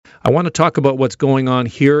I want to talk about what's going on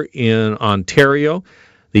here in Ontario.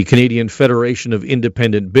 The Canadian Federation of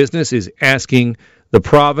Independent Business is asking the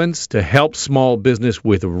province to help small business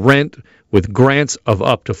with rent with grants of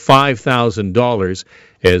up to $5,000,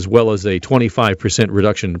 as well as a 25%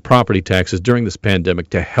 reduction in property taxes during this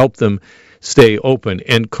pandemic to help them stay open.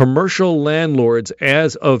 And commercial landlords,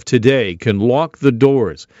 as of today, can lock the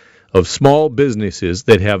doors of small businesses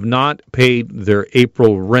that have not paid their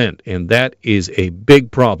April rent, and that is a big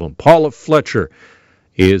problem. Paula Fletcher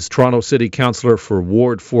is Toronto City Councillor for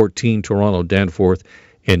Ward 14, Toronto Danforth,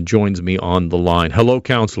 and joins me on the line. Hello,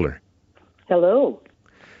 Councillor. Hello.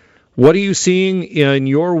 What are you seeing in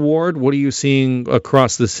your ward? What are you seeing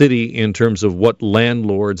across the city in terms of what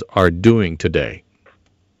landlords are doing today?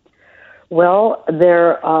 Well,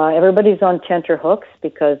 everybody's on tenterhooks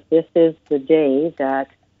because this is the day that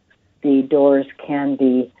the doors can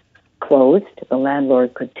be closed. The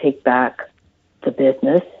landlord could take back the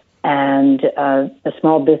business. And the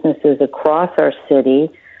small businesses across our city,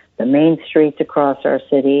 the main streets across our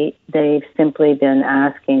city, they've simply been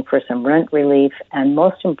asking for some rent relief and,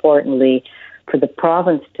 most importantly, for the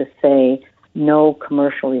province to say no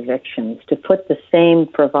commercial evictions, to put the same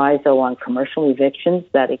proviso on commercial evictions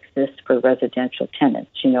that exists for residential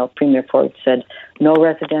tenants. You know, Premier Ford said no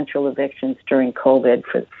residential evictions during COVID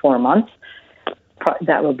for 4 months.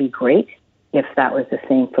 That would be great if that was the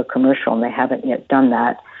same for commercial, and they haven't yet done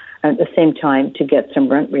that. At the same time, to get some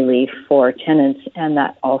rent relief for tenants, and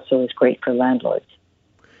that also is great for landlords.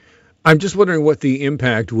 I'm just wondering what the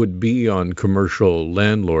impact would be on commercial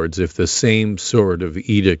landlords if the same sort of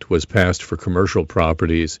edict was passed for commercial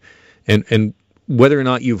properties, and whether or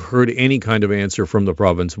not you've heard any kind of answer from the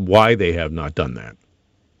province why they have not done that.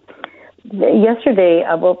 Yesterday,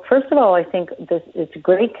 well, first of all, I think it's a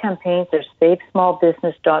great campaign. There's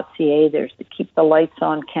SaveSmallBusiness.ca. There's the Keep the Lights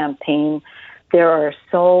On campaign. There are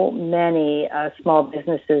so many small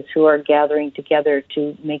businesses who are gathering together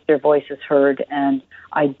to make their voices heard, and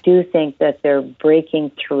I do think that they're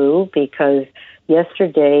breaking through because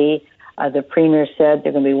yesterday the Premier said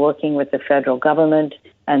they're going to be working with the federal government,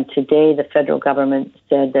 and today the federal government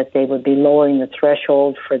said that they would be lowering the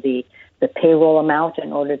threshold for the payroll amount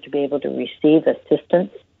in order to be able to receive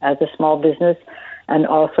assistance as a small business, and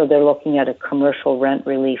also they're looking at a commercial rent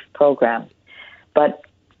relief program. But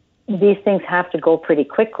these things have to go pretty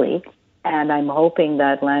quickly, and I'm hoping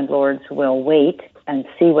that landlords will wait and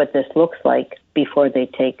see what this looks like before they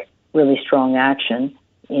take really strong action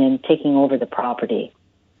in taking over the property.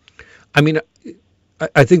 I mean,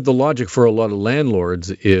 I think the logic for a lot of landlords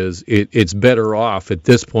is it's better off at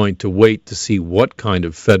this point to wait to see what kind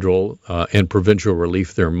of federal and provincial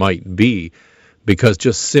relief there might be, because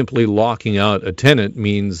just simply locking out a tenant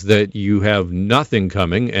means that you have nothing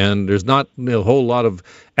coming, and there's not a whole lot of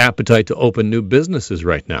appetite to open new businesses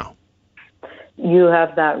right now. You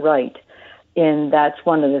have that right. And that's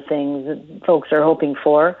one of the things that folks are hoping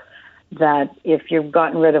for, that if you've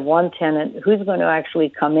gotten rid of one tenant, who's going to actually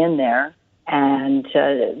come in there and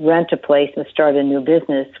rent a place and start a new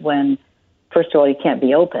business when, first of all, you can't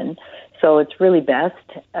be open. So it's really best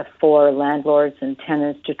for landlords and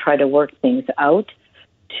tenants to try to work things out,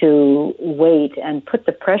 to wait and put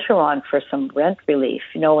the pressure on for some rent relief.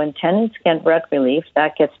 You know, when tenants get rent relief,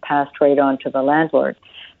 that gets passed right on to the landlord.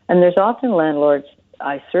 And there's often landlords,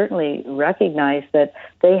 I certainly recognize, that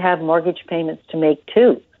they have mortgage payments to make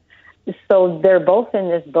too. So they're both in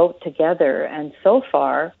this boat together. And so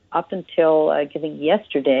far, up until I think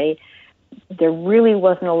yesterday, there really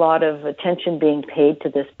wasn't a lot of attention being paid to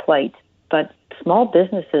this plight. But small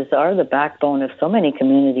businesses are the backbone of so many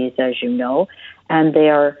communities, as you know, and they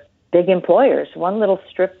are big employers. One little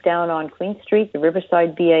strip down on Queen Street, the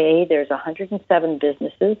Riverside BAA, there's 107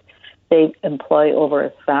 businesses. They employ over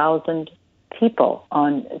 1,000 people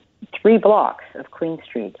on 3 blocks of Queen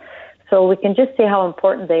Street. So we can just see how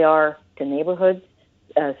important they are to neighborhoods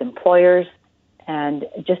as employers and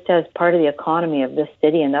just as part of the economy of this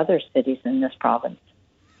city and other cities in this province.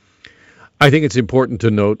 I think it's important to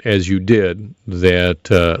note, as you did, that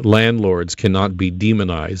landlords cannot be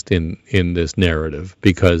demonized in this narrative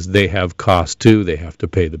because they have costs too. They have to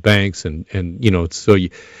pay the banks, and you know, so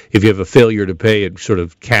if you have a failure to pay, it sort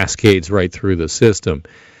of cascades right through the system.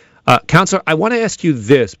 Councillor, I want to ask you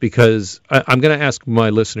this because I'm going to ask my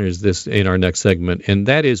listeners this in our next segment, and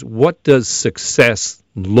that is, what does success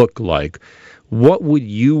look like? What would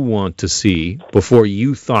you want to see before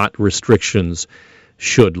you thought restrictions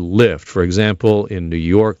should lift? For example, in New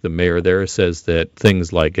York, the mayor there says that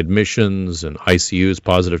things like admissions and ICUs,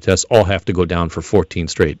 positive tests, all have to go down for 14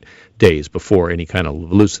 straight days before any kind of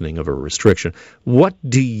loosening of a restriction. What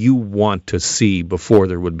do you want to see before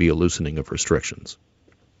there would be a loosening of restrictions?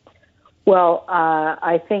 Well,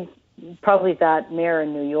 I think probably that mayor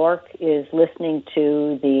in New York is listening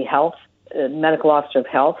to the medical officer of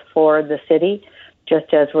health for the city,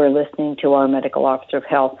 just as we're listening to our medical officer of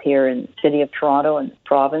health here in the city of Toronto and the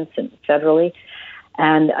province and federally.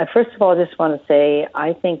 And first of all, I just want to say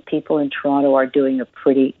I think people in Toronto are doing a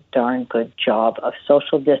pretty darn good job of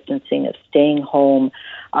social distancing, of staying home,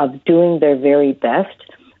 of doing their very best.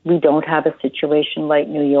 We don't have a situation like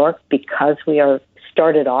New York because we are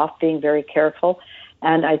started off being very careful.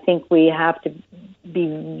 And I think we have to be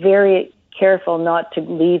very careful not to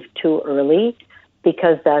leave too early,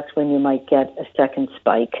 because that's when you might get a second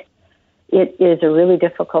spike. It is a really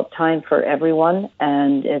difficult time for everyone,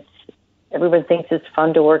 and everyone thinks it's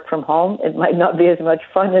fun to work from home. It might not be as much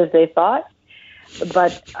fun as they thought,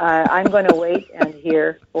 but I'm going to wait and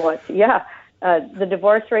hear the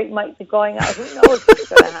divorce rate might be going up. Who knows what's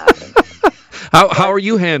going to happen? How are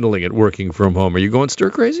you handling it working from home? Are you going stir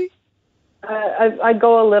crazy? I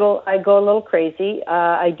go a little crazy.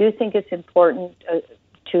 I do think it's important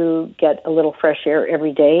to get a little fresh air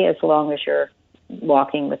every day, as long as you're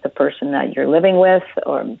walking with the person that you're living with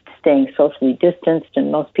or staying socially distanced.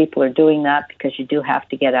 And most people are doing that because you do have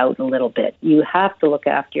to get out a little bit. You have to look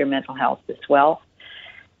after your mental health as well.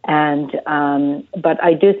 And but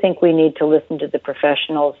I do think we need to listen to the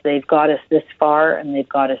professionals. They've got us this far, and they've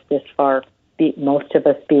got us this far, most of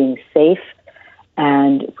us being safe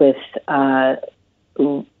and with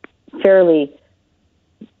fairly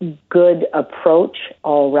good approach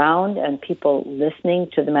all round, and people listening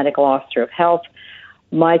to the medical officer of health.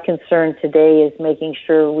 My concern today is making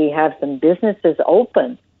sure we have some businesses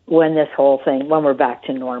open when we're back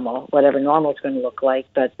to normal, whatever normal is going to look like,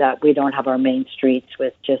 but that we don't have our main streets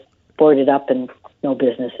with just boarded up and no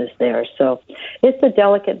businesses there. So it's a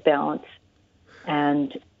delicate balance,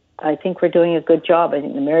 and I think we're doing a good job. I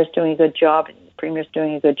think the mayor's doing a good job. I think the premier's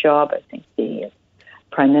doing a good job. I think the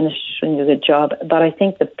prime minister's doing a good job. But I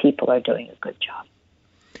think the people are doing a good job.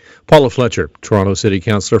 Paula Fletcher, Toronto City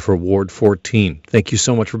Councillor for Ward 14. Thank you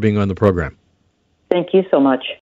so much for being on the program. Thank you so much.